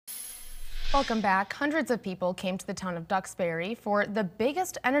Welcome back. Hundreds of people came to the town of Duxbury for the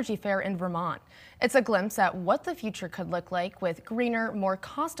biggest energy fair in Vermont. It's a glimpse at what the future could look like with greener, more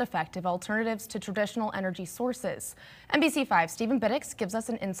cost-effective alternatives to traditional energy sources. NBC5's Stephen Biddix gives us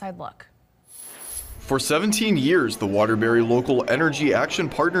an inside look. For 17 years, the Waterbury Local Energy Action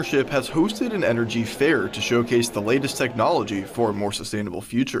Partnership has hosted an energy fair to showcase the latest technology for a more sustainable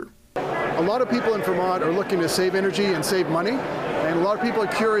future. A lot of people in Vermont are looking to save energy and save money, and a lot of people are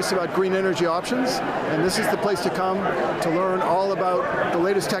curious about green energy options, and this is the place to come to learn all about the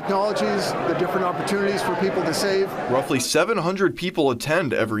latest technologies, the different opportunities for people to save. Roughly 700 people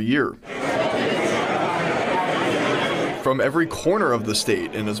attend every year from every corner of the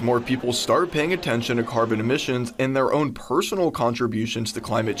state, and as more people start paying attention to carbon emissions and their own personal contributions to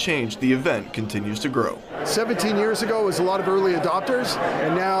climate change, the event continues to grow. 17 years ago was a lot of early adopters,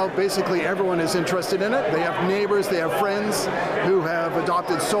 and now basically everyone is interested in it. They have neighbors, they have friends who have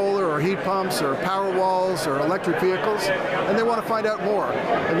adopted solar or heat pumps or power walls or electric vehicles, and they want to find out more.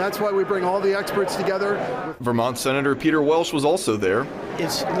 And that's why we bring all the experts together. Vermont Senator Peter Welch was also there.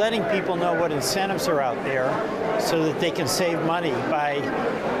 It's letting people know what incentives are out there so that they can save money by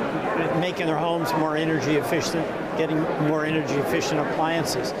making their homes more energy efficient, getting more energy efficient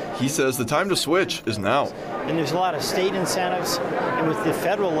appliances. He says the time to switch is now. And there's a lot of state incentives, and with the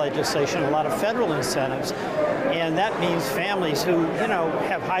federal legislation, a lot of federal incentives. And that means families who,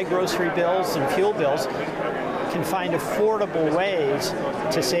 have high grocery bills and fuel bills can find affordable ways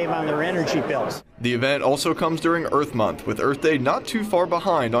to save on their energy bills. The event also comes during Earth Month, with Earth Day not too far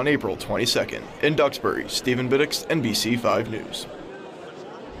behind on April 22nd. In Duxbury, Stephen Biddix, NBC5 News.